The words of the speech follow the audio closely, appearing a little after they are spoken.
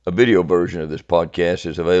A video version of this podcast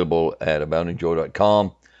is available at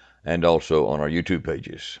aboundingjoy.com and also on our YouTube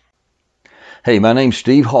pages. Hey, my name's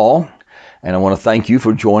Steve Hall, and I want to thank you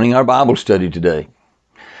for joining our Bible study today.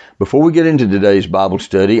 Before we get into today's Bible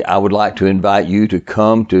study, I would like to invite you to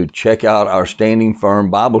come to check out our Standing Firm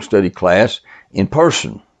Bible study class in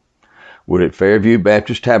person. We're at Fairview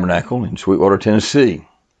Baptist Tabernacle in Sweetwater, Tennessee.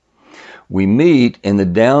 We meet in the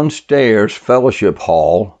downstairs fellowship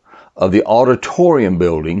hall of the auditorium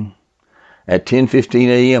building at 10:15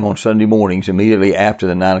 a.m. on Sunday mornings, immediately after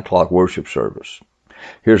the 9 o'clock worship service.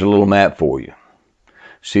 Here's a little map for you.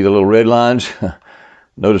 See the little red lines?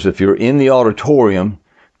 Notice if you're in the auditorium,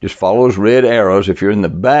 just follow those red arrows. If you're in the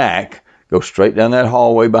back, go straight down that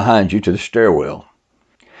hallway behind you to the stairwell.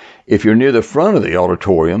 If you're near the front of the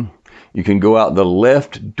auditorium, you can go out the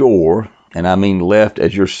left door, and I mean left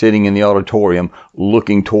as you're sitting in the auditorium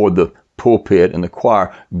looking toward the pulpit and the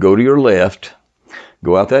choir. Go to your left,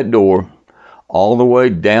 go out that door, all the way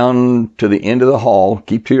down to the end of the hall,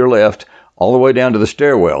 keep to your left, all the way down to the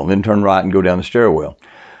stairwell, and then turn right and go down the stairwell.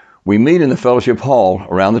 We meet in the fellowship hall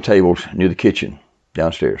around the tables near the kitchen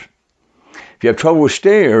downstairs. If you have trouble with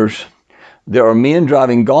stairs, there are men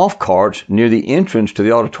driving golf carts near the entrance to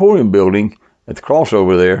the auditorium building at the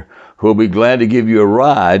crossover there who will be glad to give you a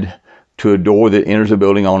ride to a door that enters the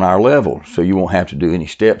building on our level, so you won't have to do any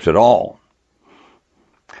steps at all.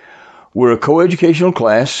 We're a coeducational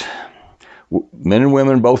class, men and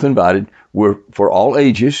women both invited. We're for all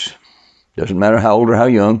ages, doesn't matter how old or how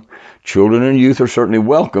young. Children and youth are certainly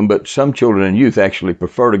welcome, but some children and youth actually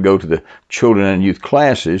prefer to go to the children and youth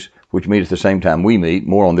classes, which meet at the same time we meet,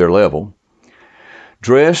 more on their level.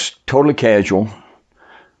 Dress totally casual.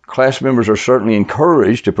 Class members are certainly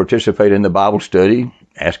encouraged to participate in the Bible study,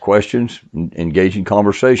 ask questions, engage in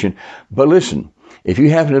conversation. But listen, if you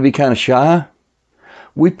happen to be kind of shy,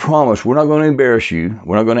 we promise we're not going to embarrass you.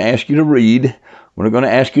 We're not going to ask you to read. We're not going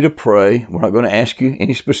to ask you to pray. We're not going to ask you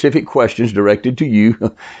any specific questions directed to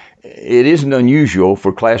you. It isn't unusual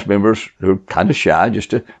for class members who are kind of shy just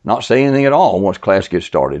to not say anything at all once class gets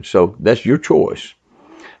started. So that's your choice.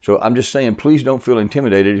 So I'm just saying, please don't feel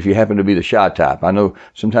intimidated if you happen to be the shy type. I know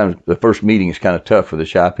sometimes the first meeting is kind of tough for the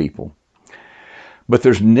shy people. But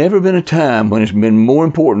there's never been a time when it's been more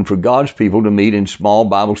important for God's people to meet in small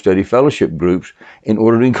Bible study fellowship groups in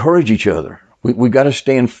order to encourage each other. We've got to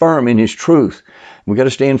stand firm in His truth. We've got to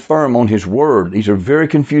stand firm on His Word. These are very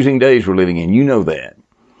confusing days we're living in. You know that.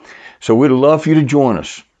 So we'd love for you to join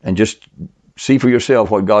us and just see for yourself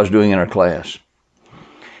what God's doing in our class.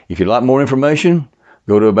 If you'd like more information,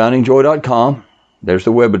 go to aboundingjoy.com. There's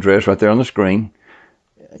the web address right there on the screen.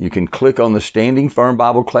 You can click on the Standing Firm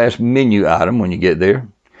Bible Class menu item when you get there.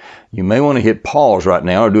 You may want to hit pause right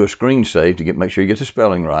now or do a screen save to make sure you get the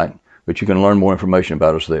spelling right, but you can learn more information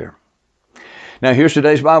about us there. Now, here's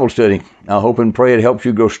today's Bible study. I hope and pray it helps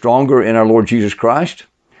you grow stronger in our Lord Jesus Christ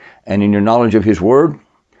and in your knowledge of His Word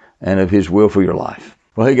and of His will for your life.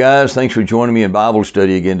 Well, hey guys, thanks for joining me in Bible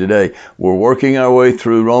study again today. We're working our way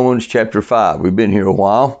through Romans chapter 5. We've been here a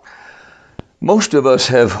while. Most of us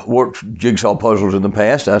have worked jigsaw puzzles in the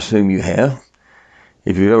past. I assume you have.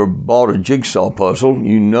 If you've ever bought a jigsaw puzzle,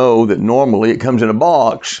 you know that normally it comes in a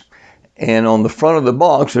box, and on the front of the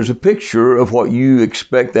box there's a picture of what you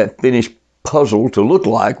expect that finished puzzle to look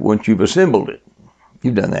like once you've assembled it.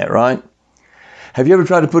 You've done that, right? Have you ever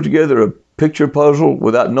tried to put together a picture puzzle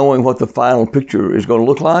without knowing what the final picture is going to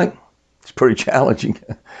look like? It's pretty challenging.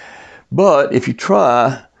 But if you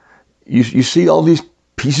try, you see all these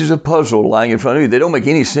pieces of puzzle lying in front of you. They don't make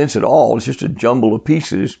any sense at all. It's just a jumble of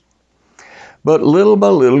pieces. But little by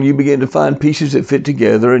little, you begin to find pieces that fit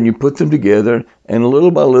together, and you put them together, and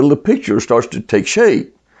little by little, the picture starts to take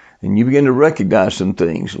shape, and you begin to recognize some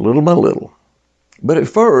things little by little. But at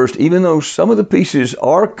first, even though some of the pieces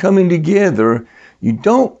are coming together, you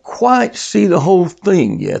don't quite see the whole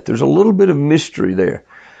thing yet. There's a little bit of mystery there.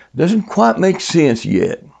 It doesn't quite make sense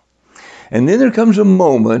yet. And then there comes a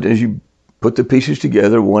moment as you put the pieces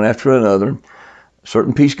together one after another, a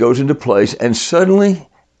certain piece goes into place, and suddenly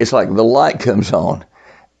it's like the light comes on.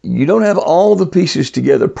 You don't have all the pieces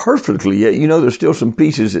together perfectly yet. You know there's still some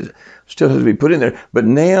pieces that still have to be put in there, but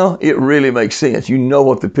now it really makes sense. You know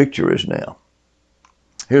what the picture is now.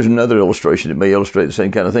 Here's another illustration that may illustrate the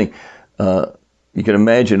same kind of thing. You can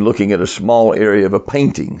imagine looking at a small area of a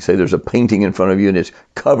painting. Say there's a painting in front of you and it's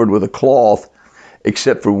covered with a cloth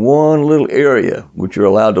except for one little area which you're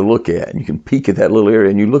allowed to look at. And you can peek at that little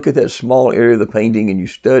area and you look at that small area of the painting and you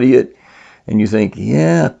study it and you think,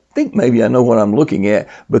 yeah, I think maybe I know what I'm looking at.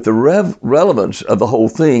 But the relevance of the whole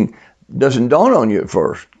thing doesn't dawn on you at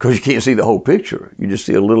first because you can't see the whole picture. You just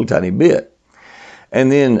see a little tiny bit.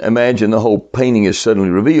 And then imagine the whole painting is suddenly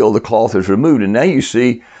revealed, the cloth is removed, and now you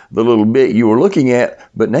see the little bit you were looking at,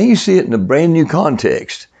 but now you see it in a brand new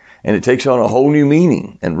context, and it takes on a whole new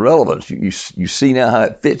meaning and relevance. You see now how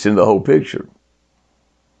it fits into the whole picture.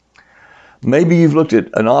 Maybe you've looked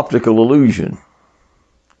at an optical illusion.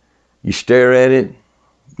 You stare at it,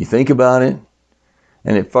 you think about it,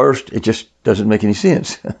 and at first it just doesn't make any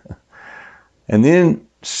sense. And then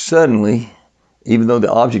suddenly, even though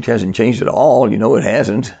the object hasn't changed at all, you know it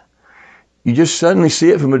hasn't, you just suddenly see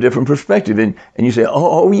it from a different perspective, and you say,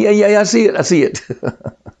 oh yeah, I see it.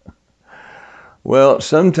 Well,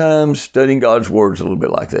 sometimes studying God's Word is a little bit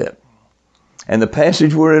like that. And the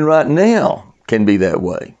passage we're in right now can be that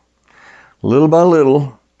way. Little by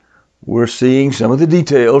little, we're seeing some of the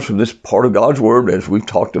details from this part of God's Word. As we've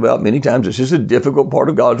talked about many times, this is a difficult part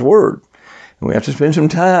of God's Word, and we have to spend some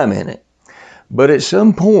time in it. But at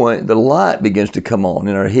some point, the light begins to come on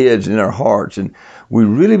in our heads and in our hearts, and we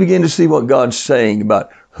really begin to see what God's saying about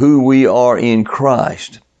who we are in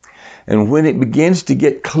Christ. And when it begins to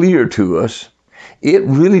get clear to us, it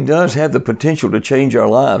really does have the potential to change our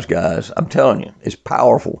lives, guys. I'm telling you, it's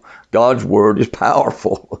powerful. God's Word is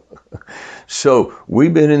powerful. So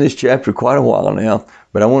we've been in this chapter quite a while now,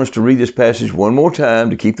 but I want us to read this passage one more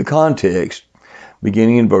time to keep the context,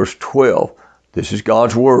 beginning in verse 12. This is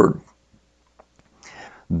God's Word.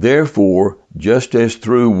 Therefore, just as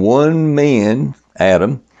through one man,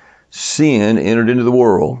 Adam, sin entered into the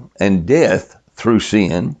world, and death through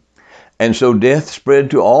sin, and so death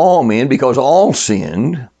spread to all men because all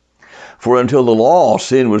sinned. For until the law,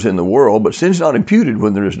 sin was in the world, but sin is not imputed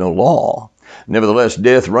when there is no law. Nevertheless,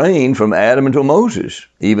 death reigned from Adam until Moses,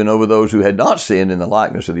 even over those who had not sinned in the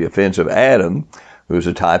likeness of the offense of Adam, who is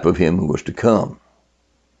a type of him who was to come.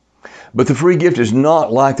 But the free gift is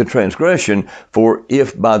not like the transgression, for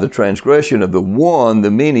if by the transgression of the one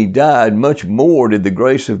the many died, much more did the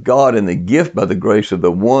grace of God and the gift by the grace of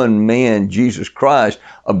the one man, Jesus Christ,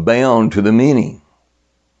 abound to the many.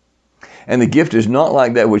 And the gift is not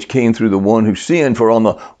like that which came through the one who sinned, for on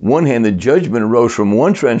the one hand the judgment arose from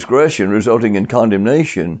one transgression, resulting in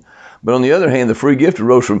condemnation, but on the other hand the free gift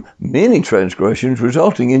arose from many transgressions,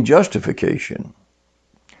 resulting in justification.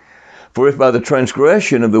 For if by the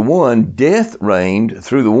transgression of the one death reigned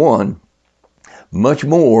through the one, much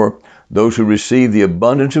more those who receive the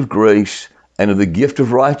abundance of grace and of the gift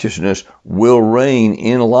of righteousness will reign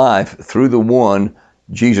in life through the one,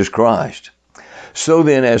 Jesus Christ. So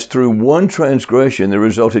then, as through one transgression there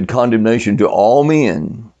resulted condemnation to all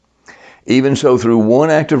men, even so through one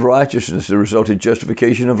act of righteousness there resulted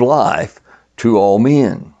justification of life to all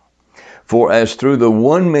men. For as through the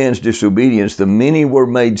one man's disobedience the many were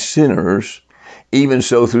made sinners, even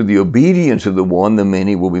so through the obedience of the one the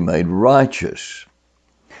many will be made righteous.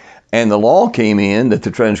 And the law came in that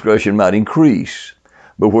the transgression might increase.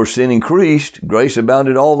 But where sin increased, grace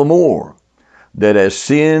abounded all the more, that as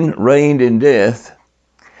sin reigned in death,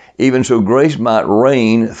 even so grace might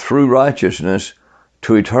reign through righteousness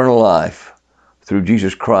to eternal life through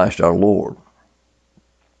Jesus Christ our Lord.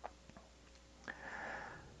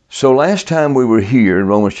 So last time we were here in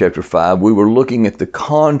Romans chapter 5, we were looking at the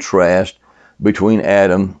contrast between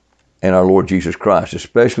Adam and our Lord Jesus Christ,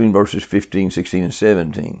 especially in verses 15, 16, and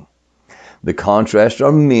 17. The contrasts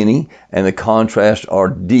are many, and the contrasts are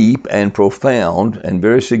deep and profound and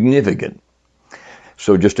very significant.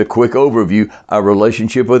 So just a quick overview, our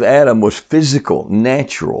relationship with Adam was physical,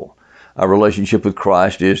 natural. Our relationship with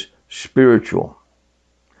Christ is spiritual.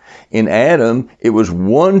 In Adam, it was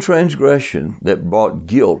one transgression that brought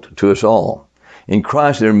guilt to us all. In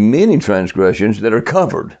Christ, there are many transgressions that are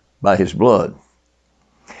covered by his blood.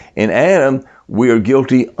 In Adam, we are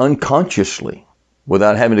guilty unconsciously,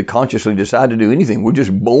 without having to consciously decide to do anything. We're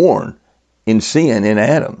just born in sin in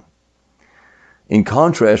Adam. In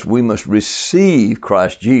contrast, we must receive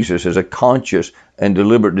Christ Jesus as a conscious and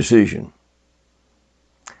deliberate decision.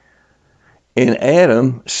 In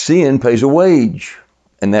Adam, sin pays a wage,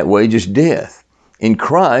 and that wage is death. In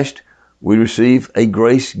Christ, we receive a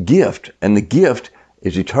grace gift, and the gift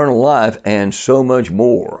is eternal life and so much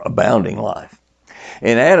more, abounding life.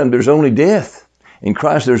 In Adam, there's only death. In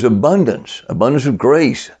Christ, there's abundance of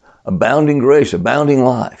grace, abounding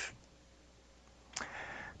life.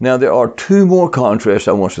 Now, there are two more contrasts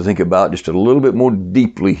I want us to think about just a little bit more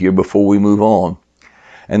deeply here before we move on.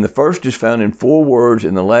 And the first is found in 4 words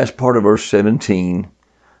in the last part of verse 17,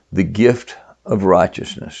 the gift of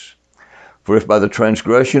righteousness. For if by the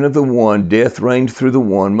transgression of the one death reigned through the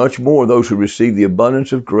one, much more those who receive the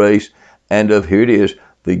abundance of grace and of, here it is,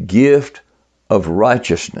 the gift of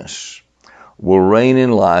righteousness will reign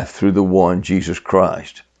in life through the one, Jesus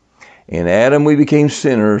Christ. In Adam we became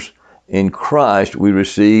sinners. in Christ we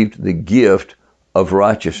received the gift of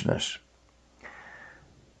righteousness.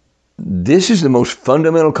 This is the most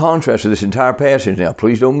fundamental contrast of this entire passage. Now,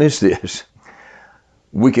 please don't miss this.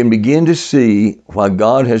 We can begin to see why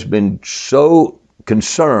God has been so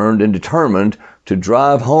concerned and determined to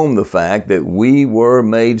drive home the fact that we were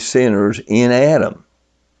made sinners in Adam.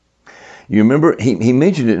 You remember, he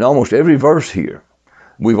mentioned it in almost every verse here.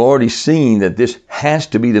 We've already seen that this has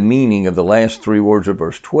to be the meaning of the last three words of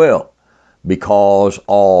verse 12. Because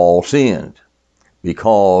all sinned.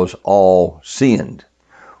 Because all sinned.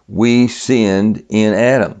 We sinned in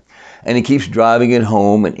Adam. And he keeps driving it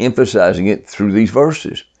home and emphasizing it through these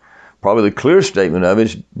verses. Probably the clearest statement of it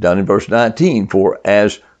is down in verse 19. For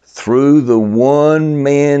as through the one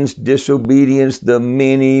man's disobedience the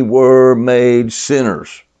many were made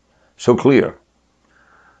sinners. So clear.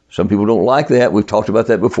 Some people don't like that. We've talked about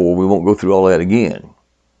that before. We won't go through all that again.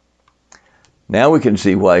 Now we can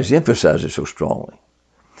see why he's emphasized it so strongly.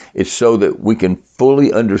 It's so that we can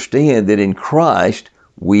fully understand that in Christ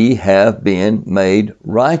we have been made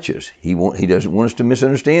righteous. He doesn't want us to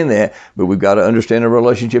misunderstand that, but we've got to understand our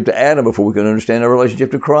relationship to Adam before we can understand our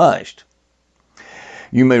relationship to Christ.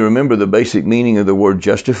 You may remember the basic meaning of the word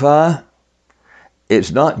justify.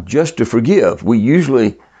 It's not just to forgive. We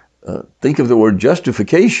usually think of the word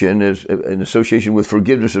justification as an association with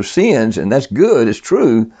forgiveness of sins, and that's good, it's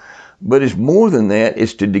true, but it's more than that.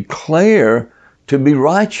 It's to declare to be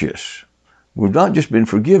righteous. We've not just been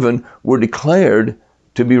forgiven, we're declared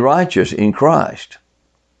to be righteous in Christ.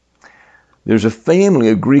 There's a family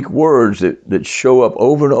of Greek words that show up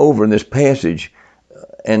over and over in this passage,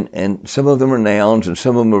 and some of them are nouns and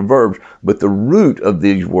some of them are verbs, but the root of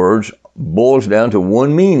these words boils down to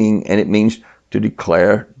one meaning, and it means to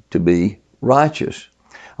declare to be righteous.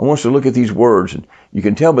 I want us to look at these words, and you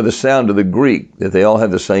can tell by the sound of the Greek that they all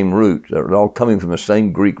have the same root. They're all coming from the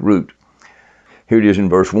same Greek root. Here it is in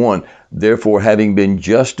verse 1. Therefore, having been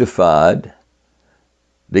justified,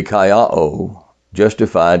 dikaiao,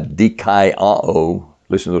 justified, dikaiao,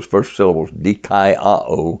 listen to those first syllables,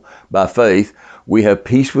 dikaiao, by faith, we have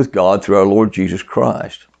peace with God through our Lord Jesus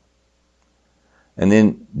Christ. And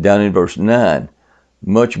then down in verse 9,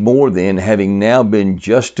 much more then, having now been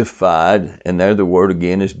justified, and there the word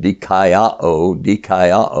again is dikaiao,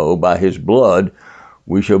 by his blood,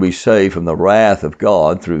 we shall be saved from the wrath of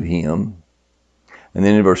God through him. And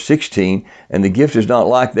then in verse 16, and the gift is not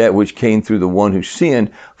like that which came through the one who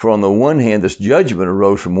sinned, for on the one hand this judgment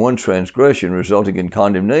arose from one transgression, resulting in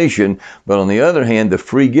condemnation, but on the other hand the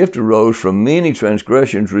free gift arose from many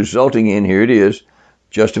transgressions, resulting in, here it is,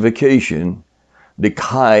 justification,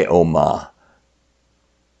 dikaioma.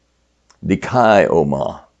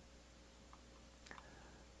 Dikaioma.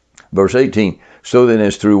 Verse 18, so then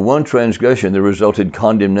as through one transgression there resulted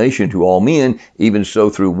condemnation to all men, even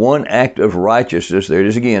so through one act of righteousness, there it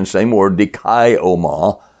is again, same word,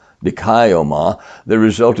 dikaioma, there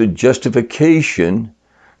resulted justification,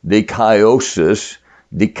 dikaiosis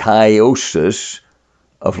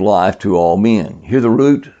of life to all men. Here the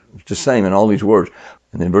root, it's the same in all these words.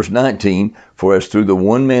 And then verse 19, for as through the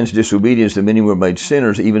one man's disobedience the many were made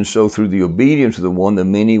sinners, even so through the obedience of the one the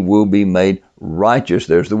many will be made righteous.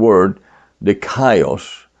 There's the word,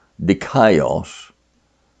 dikaios.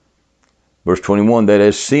 Verse 21, that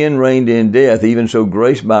as sin reigned in death, even so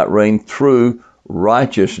grace might reign through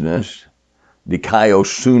righteousness,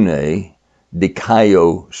 dikaiosune,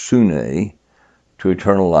 to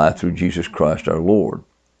eternal life through Jesus Christ our Lord.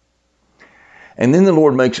 And then the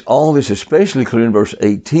Lord makes all this especially clear in verse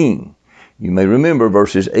 18. You may remember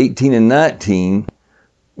verses 18 and 19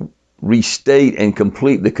 restate and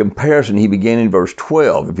complete the comparison he began in verse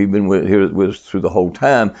 12. If you've been with us through the whole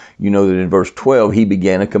time, you know that in verse 12 he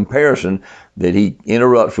began a comparison that he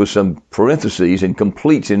interrupts with some parentheses and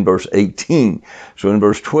completes in verse 18. So in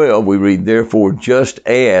verse 12 we read, therefore just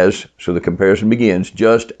as, so the comparison begins,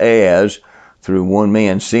 just as through one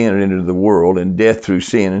man sin entered into the world, and death through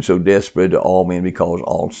sin, and so death spread to all men because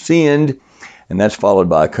all sinned. And that's followed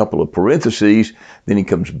by a couple of parentheses. Then he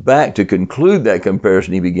comes back to conclude that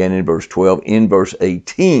comparison he began in verse 12, in verse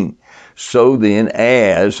 18. So then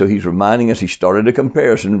as, so he's reminding us he started a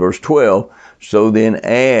comparison in verse 12. So then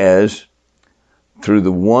as through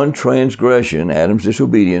the one transgression, Adam's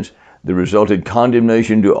disobedience, there resulted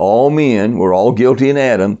condemnation to all men, we're all guilty in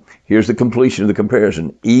Adam. Here's the completion of the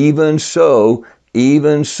comparison. Even so,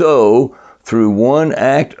 through one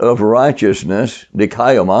act of righteousness,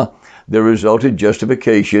 dikaioma, there resulted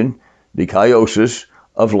justification, dikaiosis,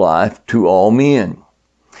 of life to all men.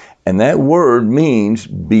 And that word means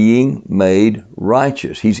being made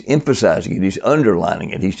righteous. He's emphasizing it. He's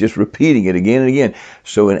underlining it. He's just repeating it again and again.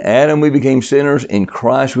 So in Adam we became sinners. In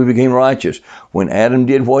Christ we became righteous. When Adam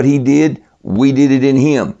did what he did, we did it in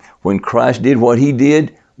him. When Christ did what he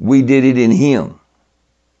did, we did it in him.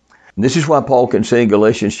 And this is why Paul can say in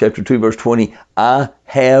Galatians chapter 2, verse 20, I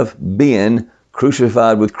have been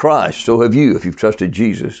crucified with Christ. So have you, if you've trusted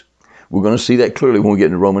Jesus. We're going to see that clearly when we get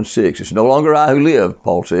into Romans 6. It's no longer I who live,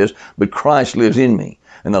 Paul says, but Christ lives in me.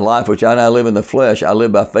 And the life which I now live in the flesh, I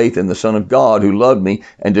live by faith in the Son of God who loved me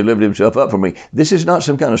and delivered himself up for me. This is not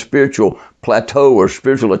some kind of spiritual plateau or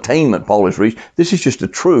spiritual attainment Paul has reached. This is just the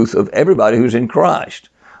truth of everybody who's in Christ.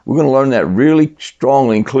 We're going to learn that really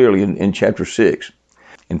strongly and clearly in chapter 6.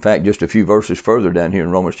 In fact, just a few verses further down here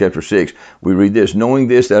in Romans chapter 6, we read this, knowing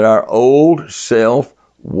this, that our old self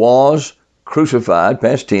was crucified,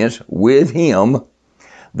 past tense, with him,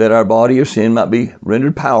 that our body of sin might be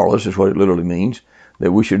rendered powerless, is what it literally means,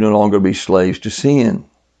 that we should no longer be slaves to sin.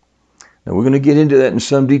 Now, we're going to get into that in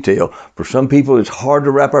some detail. For some people, it's hard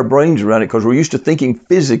to wrap our brains around it because we're used to thinking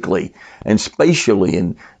physically and spatially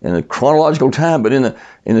and in a chronological time, but in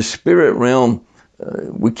the spirit realm,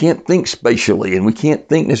 we can't think spatially and we can't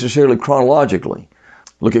think necessarily chronologically.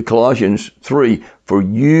 Look at Colossians 3, for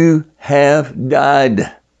you have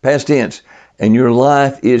died, past tense, and your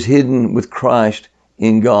life is hidden with Christ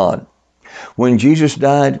in God. When Jesus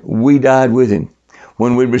died, we died with him.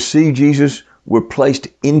 When we receive Jesus, we're placed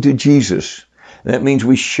into Jesus. That means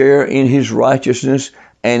we share in his righteousness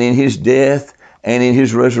and in his death and in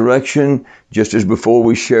his resurrection, just as before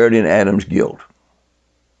we shared in Adam's guilt.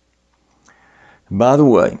 By the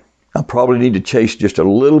way, I probably need to chase just a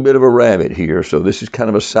little bit of a rabbit here, so this is kind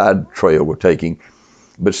of a side trail we're taking.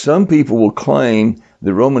 But some people will claim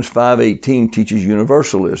that Romans 5:18 teaches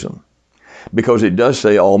universalism because it does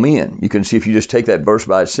say all men. You can see if you just take that verse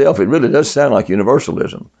by itself, it really does sound like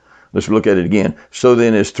universalism. Let's look at it again. So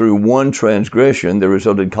then as through one transgression there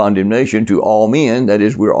resulted condemnation to all men, that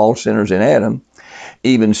is, we're all sinners in Adam,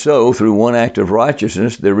 even so through one act of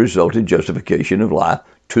righteousness there resulted justification of life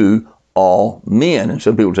to all men. And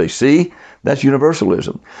some people say, see, that's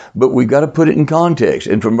universalism. But we've got to put it in context.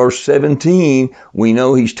 And from verse 17, we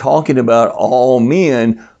know he's talking about all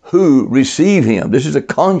men who receive him. This is a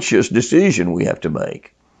conscious decision we have to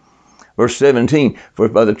make. Verse 17, for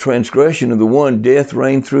by the transgression of the one, death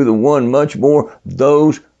reigned through the one, much more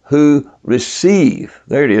those who receive.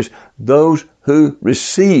 There it is. Those who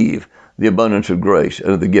receive the abundance of grace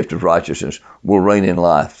and of the gift of righteousness will reign in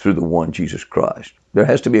life through the one, Jesus Christ. There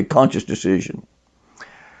has to be a conscious decision.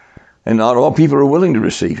 And not all people are willing to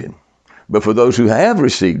receive him. But for those who have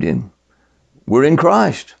received him, we're in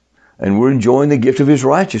Christ. And we're enjoying the gift of his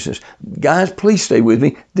righteousness. Guys, please stay with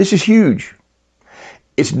me. This is huge.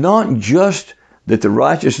 It's not just that the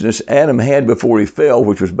righteousness Adam had before he fell,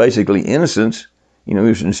 which was basically innocence. He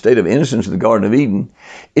was in a state of innocence in the Garden of Eden.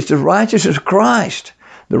 It's the righteousness of Christ.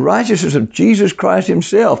 The righteousness of Jesus Christ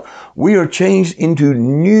himself. We are changed into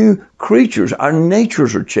new creatures. Our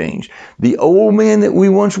natures are changed. The old man that we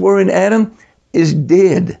once were in Adam is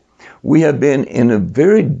dead. We have been, in a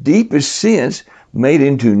very deepest sense, made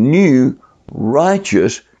into new,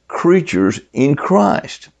 righteous creatures in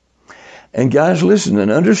Christ. And guys, listen,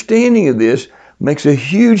 an understanding of this makes a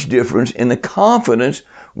huge difference in the confidence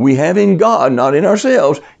we have in God, not in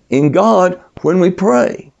ourselves, in God when we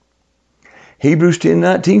pray. Hebrews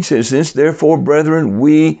 10:19 says, since therefore, brethren,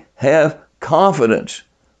 we have confidence.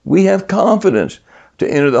 We have confidence to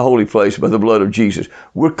enter the holy place by the blood of Jesus.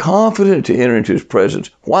 We're confident to enter into his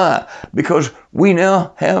presence. Why? Because we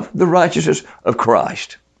now have the righteousness of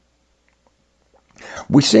Christ.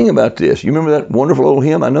 We sing about this. You remember that wonderful old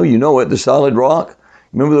hymn? I know you know it, The Solid Rock.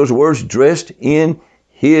 Remember those words? Dressed in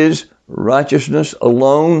his righteousness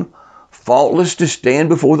alone, faultless to stand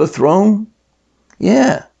before the throne.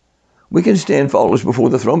 Yeah. We can stand faultless before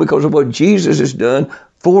the throne because of what Jesus has done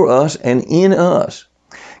for us and in us.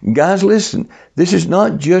 Guys, listen, this is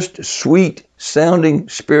not just sweet sounding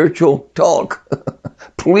spiritual talk.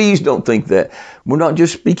 Please don't think that. We're not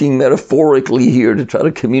just speaking metaphorically here to try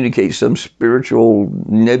to communicate some spiritual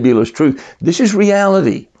nebulous truth. This is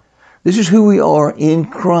reality. This is who we are in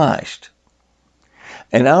Christ.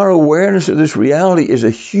 And our awareness of this reality is a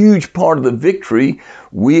huge part of the victory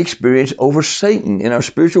we experience over Satan in our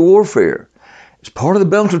spiritual warfare. It's part of the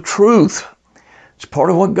belt of truth. It's part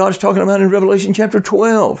of what God's talking about in Revelation chapter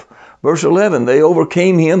 12, verse 11. They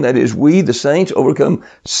overcame him, that is, we, the saints, overcome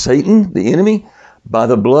Satan, the enemy, by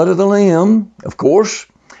the blood of the Lamb, of course,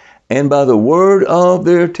 and by the word of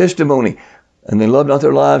their testimony. And they loved not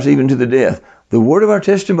their lives even to the death. The word of our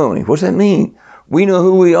testimony, what's that mean? We know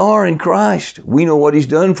who we are in Christ. We know what He's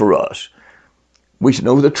done for us. We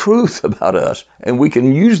know the truth about us, and we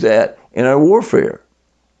can use that in our warfare.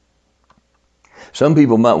 Some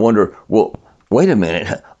people might wonder, well, wait a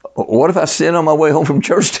minute. What if I sin on my way home from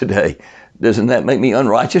church today? Doesn't that make me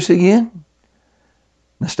unrighteous again?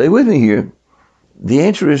 Now stay with me here. The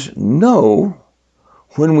answer is no.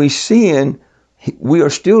 When we sin, we are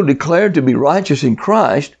still declared to be righteous in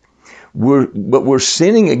Christ, but we're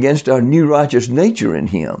sinning against our new righteous nature in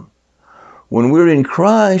Him. When we're in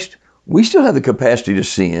Christ, we still have the capacity to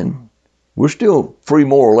sin. We're still free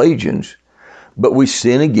moral agents, but we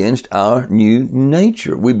sin against our new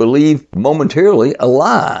nature. We believe momentarily a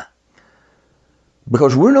lie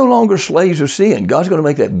because we're no longer slaves of sin. God's going to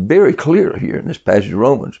make that very clear here in this passage of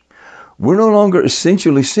Romans. We're no longer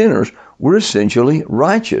essentially sinners. We're essentially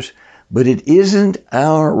righteous. But it isn't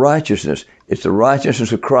our righteousness. It's the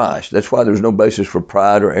righteousness of Christ. That's why there's no basis for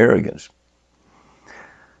pride or arrogance.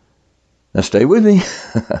 Now stay with me.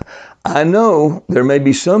 I know there may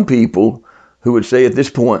be some people who would say at this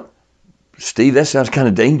point, Steve, that sounds kind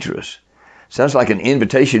of dangerous. Sounds like an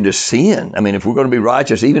invitation to sin. I mean, if we're going to be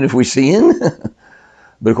righteous, even if we sin.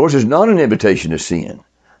 But of course, it's not an invitation to sin.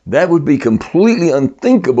 That would be completely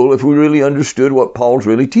unthinkable if we really understood what Paul's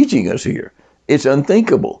really teaching us here. It's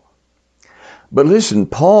unthinkable. But listen,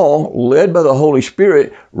 Paul, led by the Holy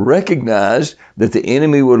Spirit, recognized that the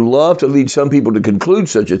enemy would love to lead some people to conclude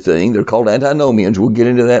such a thing. They're called antinomians. We'll get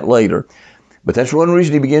into that later. But that's one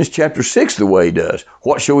reason he begins chapter 6 the way he does.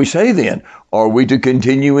 What shall we say then? Are we to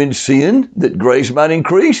continue in sin that grace might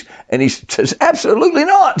increase? And he says, absolutely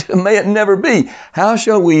not. May it never be. How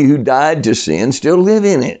shall we who died to sin still live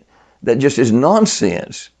in it? That just is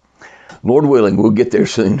nonsense. Lord willing, we'll get there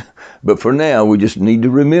soon. But for now, we just need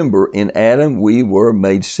to remember in Adam, we were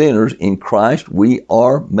made sinners. In Christ, we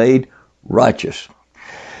are made righteous.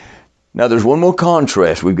 Now, there's one more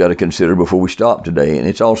contrast we've got to consider before we stop today, and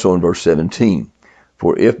it's also in verse 17.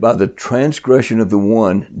 For if by the transgression of the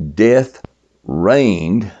one death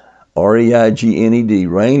reigned, R-E-I-G-N-E-D,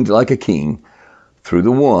 reigned like a king through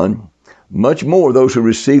the one, much more those who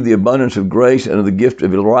receive the abundance of grace and of the gift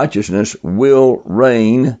of righteousness will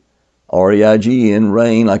reign, R-E-I-G-N,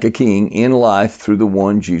 reign like a king in life through the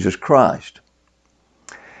one Jesus Christ.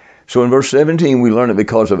 So in verse 17, we learn that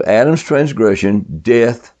because of Adam's transgression,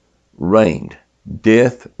 death reigned.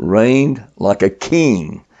 Death reigned like a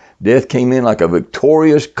king. Death came in like a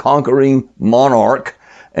victorious, conquering monarch,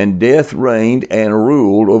 and death reigned and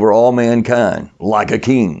ruled over all mankind like a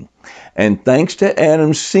king. And thanks to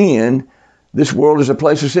Adam's sin, this world is a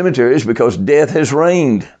place of cemeteries because death has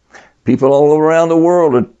reigned. People all around the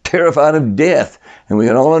world are terrified of death, and we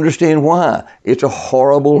can all understand why. It's a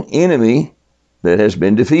horrible enemy that has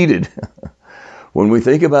been defeated. When we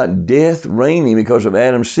think about death reigning because of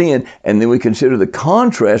Adam's sin, and then we consider the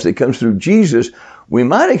contrast that comes through Jesus, we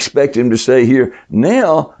might expect him to say here,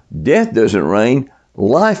 now death doesn't reign,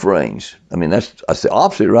 life reigns. I mean, that's the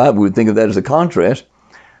opposite, right? We would think of that as a contrast.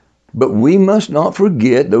 But we must not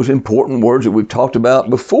forget those important words that we've talked about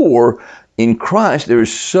before. In Christ, there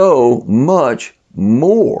is so much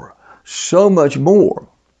more. So much more.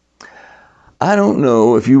 I don't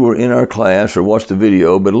know if you were in our class or watched the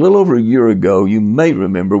video, but a little over a year ago, you may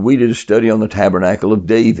remember we did a study on the tabernacle of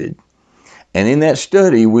David. And in that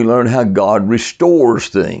study, we learned how God restores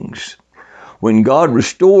things. When God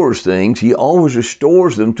restores things, He always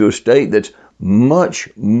restores them to a state that's much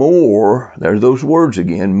more, there's those words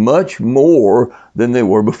again, much more than they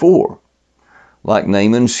were before. Like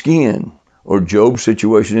Naaman's skin, or Job's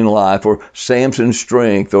situation in life, or Samson's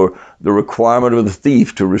strength, or the requirement of the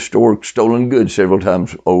thief to restore stolen goods several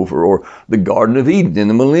times over, or the Garden of Eden in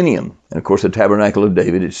the millennium, and of course the tabernacle of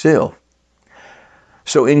David itself.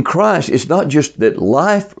 So in Christ, it's not just that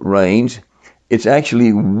life reigns, it's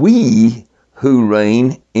actually we who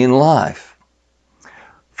reign in life.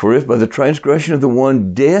 For if by the transgression of the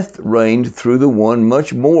one death reigned through the one,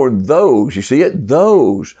 much more those, you see it?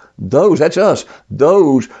 Those, that's us,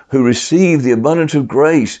 those who receive the abundance of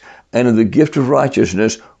grace and of the gift of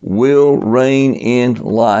righteousness will reign in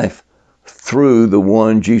life through the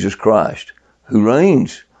one Jesus Christ. Who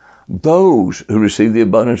reigns? Those who receive the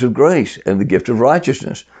abundance of grace and the gift of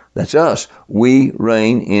righteousness. That's us. We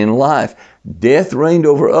reign in life. Death reigned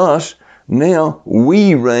over us. Now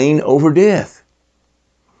we reign over death.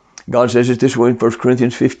 God says it this way in 1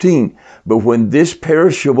 Corinthians 15. But when this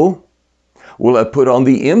perishable will have put on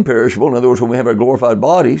the imperishable, in other words, when we have our glorified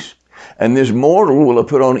bodies, and this mortal will have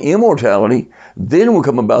put on immortality, then will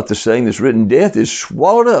come about the saying that's written, death is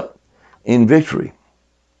swallowed up in victory.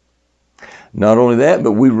 Not only that,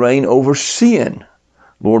 but we reign over sin.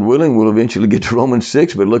 Lord willing, we'll eventually get to Romans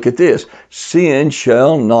 6, but look at this. Sin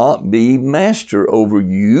shall not be master over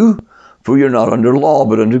you, for you're not under law,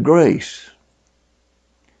 but under grace.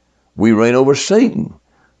 We reign over Satan.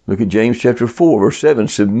 Look at James chapter 4, verse 7.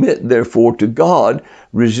 Submit therefore to God,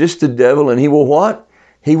 resist the devil, and he will what?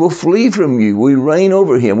 He will flee from you. We reign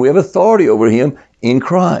over him. We have authority over him in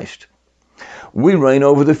Christ. We reign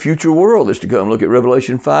over the future world that's to come. Look at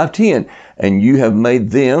Revelation 5:10. And you have made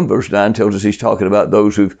them, verse 9 tells us he's talking about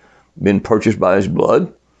those who've been purchased by his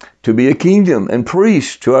blood, to be a kingdom and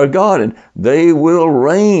priests to our God, and they will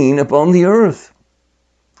reign upon the earth.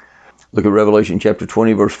 Look at Revelation chapter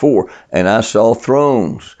 20, verse 4. And I saw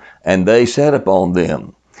thrones, and they sat upon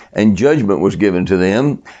them, and judgment was given to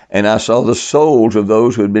them. And I saw the souls of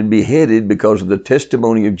those who had been beheaded because of the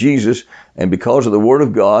testimony of Jesus and because of the word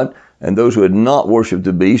of God, and those who had not worshipped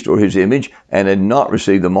the beast or his image, and had not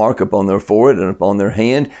received the mark upon their forehead and upon their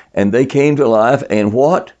hand, and they came to life and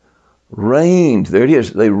what? Reigned. There it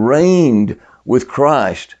is. They reigned with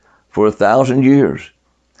Christ for 1,000 years.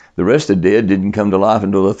 The rest of the dead didn't come to life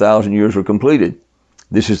until the 1,000 years were completed.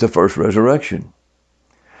 This is the first resurrection.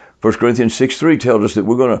 1 Corinthians 6:3 tells us that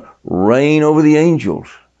we're going to reign over the angels.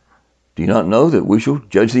 Do you not know that we shall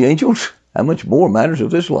judge the angels? How much more matters of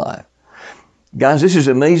this life? Guys, this is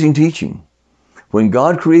amazing teaching. When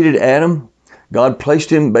God created Adam, God placed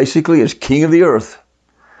him basically as king of the earth.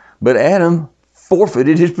 But Adam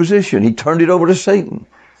forfeited his position. He turned it over to Satan.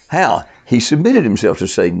 How? He submitted himself to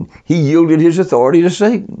Satan. He yielded his authority to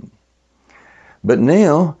Satan. But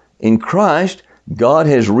now, in Christ, God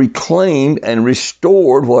has reclaimed and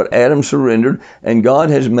restored what Adam surrendered, and God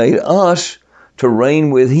has made us to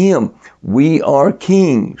reign with him. We are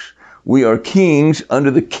kings. We are kings under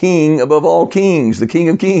the King above all kings, the King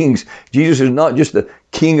of kings. Jesus is not just the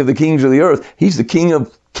King of the kings of the earth. He's the King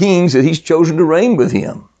of kings that he's chosen to reign with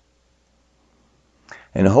him.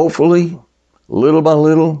 And hopefully, little by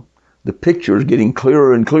little, the picture is getting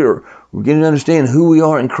clearer and clearer. We're getting to understand who we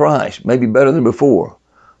are in Christ, maybe better than before.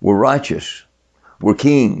 We're righteous. We're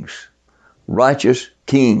kings. Righteous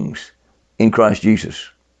kings in Christ Jesus.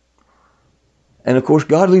 And of course,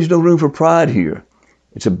 God leaves no room for pride here.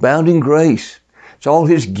 It's abounding grace. It's all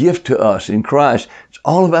his gift to us in Christ. It's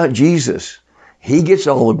all about Jesus. He gets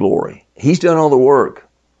all the glory. He's done all the work.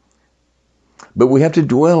 But we have to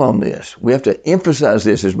dwell on this. We have to emphasize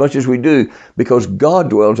this as much as we do because God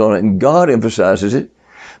dwells on it and God emphasizes it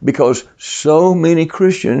because so many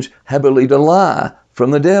Christians have believed a lie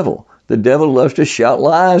from the devil. The devil loves to shout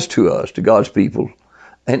lies to us, to God's people.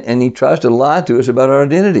 And he tries to lie to us about our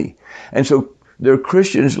identity. And so there are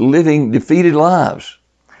Christians living defeated lives.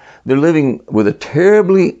 They're living with a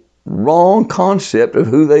terribly wrong concept of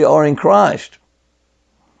who they are in Christ.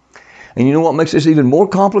 And you know what makes this even more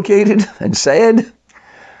complicated and sad?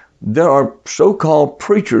 There are so-called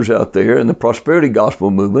preachers out there in the prosperity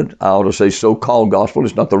gospel movement. I ought to say so-called gospel.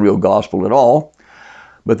 It's not the real gospel at all.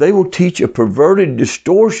 But they will teach a perverted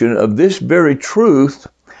distortion of this very truth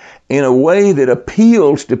in a way that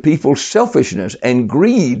appeals to people's selfishness and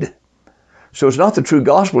greed. So it's not the true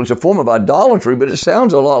gospel. It's a form of idolatry, but it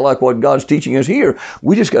sounds a lot like what God's teaching us here.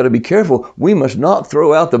 We just got to be careful. We must not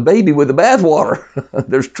throw out the baby with the bathwater.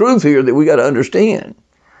 There's truth here that we got to understand.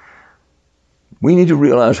 We need to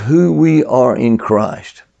realize who we are in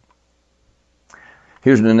Christ.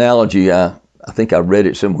 Here's an analogy. I think I read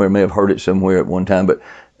it somewhere, may have heard it somewhere at one time, but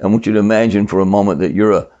I want you to imagine for a moment that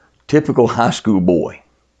you're a typical high school boy.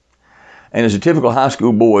 And as a typical high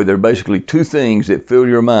school boy, there are basically two things that fill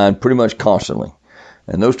your mind pretty much constantly.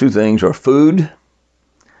 And those two things are food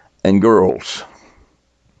and girls.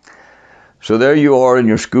 So there you are in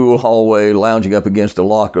your school hallway, lounging up against the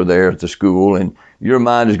locker there at the school, and your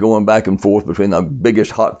mind is going back and forth between the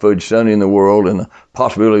biggest hot fudge sundae in the world and the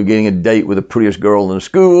possibility of getting a date with the prettiest girl in the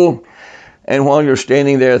school. And while you're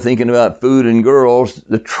standing there thinking about food and girls,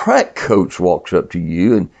 the track coach walks up to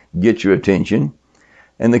you and gets your attention.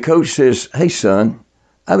 And the coach says, "Hey, son,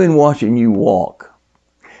 I've been watching you walk.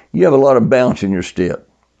 You have a lot of bounce in your step.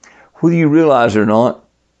 Whether you realize it or not,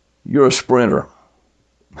 you're a sprinter."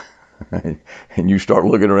 And you start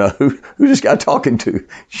looking around, who's this guy talking to?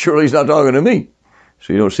 Surely he's not talking to me.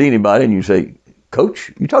 So you don't see anybody and you say,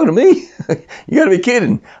 "Coach, you talking to me?" You got to be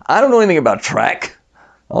kidding. I don't know anything about track.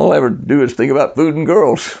 All I ever do is think about food and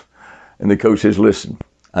girls. And the coach says, "Listen,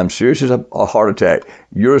 I'm serious as a heart attack.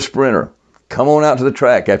 You're a sprinter. Come on out to the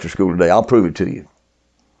track after school today. I'll prove it to you."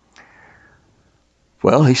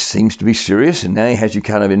 Well, he seems to be serious, and now he has you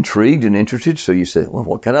kind of intrigued and interested. So you say, "Well,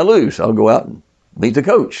 what can I lose? I'll go out and meet the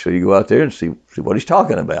coach." So you go out there and see what he's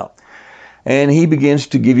talking about. And he begins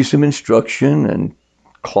to give you some instruction and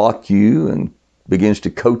clock you and begins to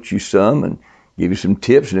coach you some and give you some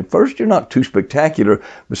tips. And at first you're not too spectacular,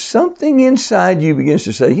 but something inside you begins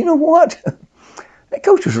to say, you know what? That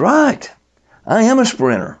coach was right. I am a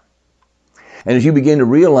sprinter. And as you begin to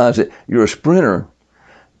realize that you're a sprinter,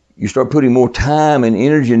 you start putting more time and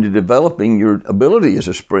energy into developing your ability as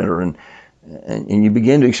a sprinter. And you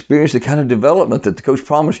begin to experience the kind of development that the coach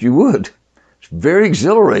promised you would. It's very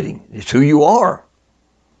exhilarating. It's who you are.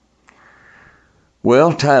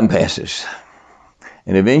 Well, time passes.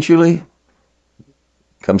 And eventually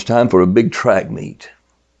comes time for a big track meet.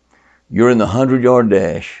 You're in the 100-yard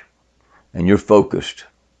dash, and you're focused,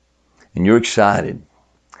 and you're excited,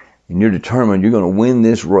 and you're determined you're going to win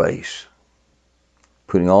this race,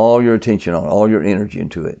 putting all your attention on it, all your energy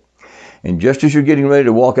into it. And just as you're getting ready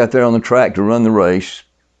to walk out there on the track to run the race,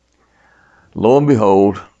 lo and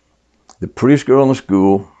behold, the prettiest girl in the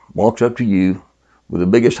school walks up to you with the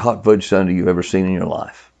biggest hot fudge sundae you've ever seen in your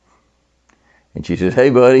life. And she says,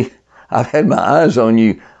 hey, buddy, I've had my eyes on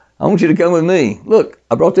you. I want you to come with me. Look,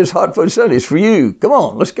 I brought this hot fudge sundae. It's for you. Come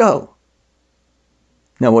on, let's go.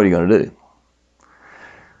 Now, what are you going to do?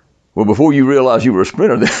 Well, before you realized you were a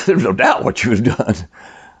sprinter, there's no doubt what you was done.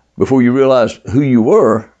 Before you realized who you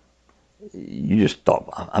were, you just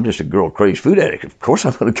thought, I'm just a girl crazed food addict. Of course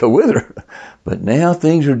I'm going to go with her. But now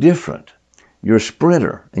things are different. You're a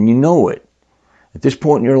sprinter, and you know it. At this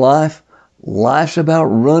point in your life, life's about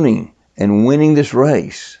running and winning this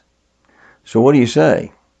race. So what do you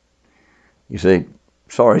say? You say,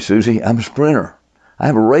 sorry, Susie, I'm a sprinter. I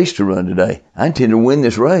have a race to run today. I intend to win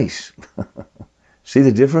this race. See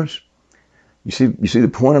the difference? You see the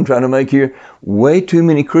point I'm trying to make here? Way too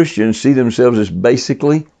many Christians see themselves as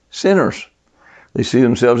basically sinners. They see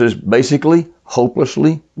themselves as basically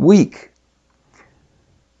hopelessly weak.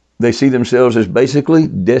 They see themselves as basically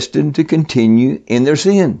destined to continue in their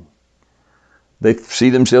sin. They see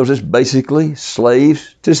themselves as basically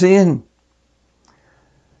slaves to sin.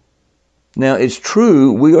 Now, it's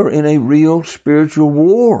true, we are in a real spiritual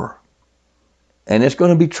war. And it's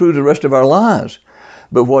going to be true the rest of our lives.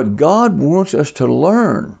 But what God wants us to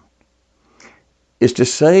learn is to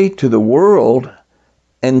say to the world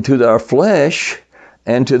and to our flesh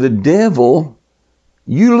and to the devil,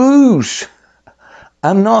 you lose.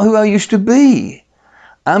 I'm not who I used to be.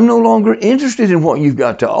 I'm no longer interested in what you've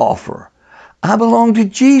got to offer. I belong to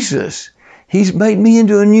Jesus. He's made me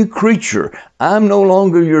into a new creature. I'm no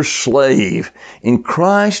longer your slave. In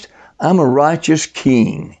Christ, I'm a righteous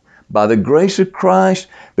king. By the grace of Christ,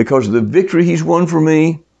 because of the victory He's won for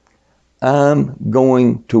me, I'm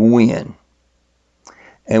going to win.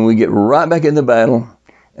 And we get right back in the battle,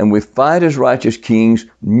 and we fight as righteous kings,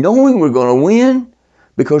 knowing we're going to win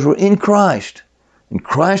because we're in Christ. And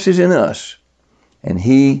Christ is in us, and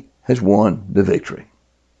He has won the victory.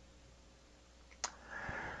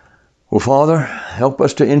 Well, Father, help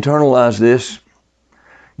us to internalize this.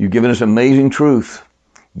 You've given us amazing truth.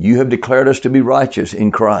 You have declared us to be righteous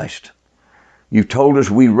in Christ. You've told us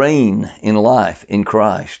we reign in life in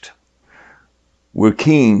Christ. We're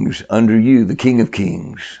kings under you, the King of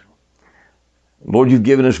Kings. Lord, you've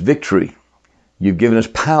given us victory. You've given us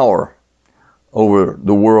power over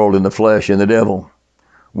the world and the flesh and the devil.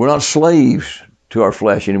 We're not slaves to our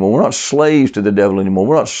flesh anymore. We're not slaves to the devil anymore.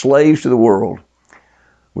 We're not slaves to the world.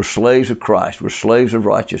 We're slaves of Christ. We're slaves of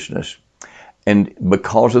righteousness. And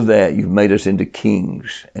because of that, you've made us into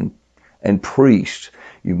kings and priests.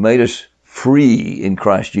 You've made us free in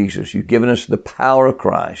Christ Jesus. You've given us the power of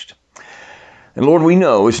Christ. And Lord, we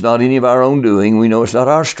know it's not any of our own doing. We know it's not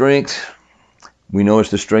our strength. We know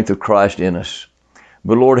it's the strength of Christ in us.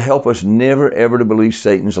 But Lord, help us never ever to believe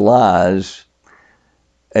Satan's lies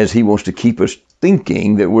as he wants to keep us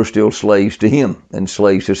thinking that we're still slaves to him and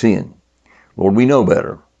slaves to sin. Lord, we know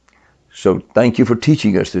better. So thank you for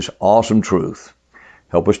teaching us this awesome truth.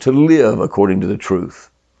 Help us to live according to the truth.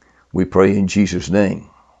 We pray in Jesus' name.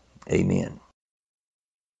 Amen.